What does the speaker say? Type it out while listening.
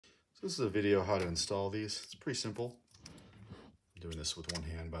So this is a video how to install these. It's pretty simple. I'm doing this with one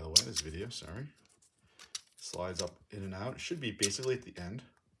hand, by the way, this video, sorry. Slides up in and out. It should be basically at the end,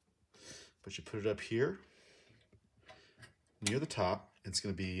 but you put it up here near the top. It's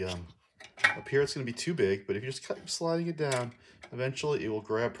going to be up here. It's going to be too big, but if you just keep sliding it down, eventually it will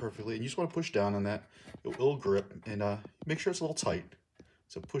grab perfectly. And you just want to push down on that. It will grip, and make sure it's a little tight.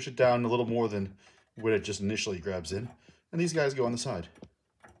 So push it down a little more than what it just initially grabs in. And these guys go on the side.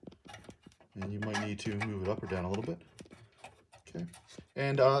 And you might need to move it up or down a little bit. Okay.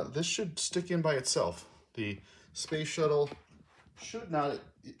 And this should stick in by itself. The space shuttle should not,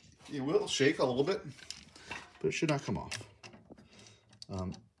 it will shake a little bit, but it should not come off.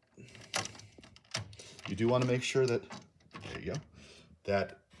 You do want to make sure that, there you go,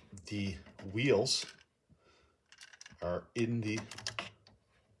 that the wheels are in the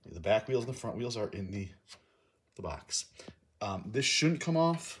back wheels and the front wheels are in the box. This shouldn't come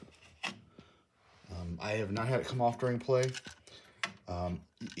off. I have not had it come off during play.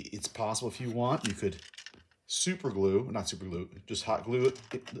 It's possible if you want, you could just hot glue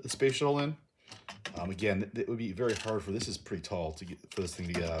the space shuttle in. Again, it would be very hard for this is pretty tall for this thing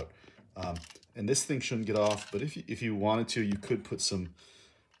to get out. And this thing shouldn't get off, but if you wanted to, you could put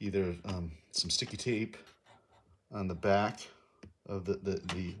either some sticky tape on the back of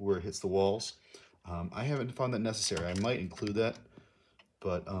the where it hits the walls. I haven't found that necessary. I might include that,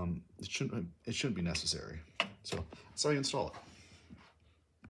 but it shouldn't be necessary. So that's how you install it.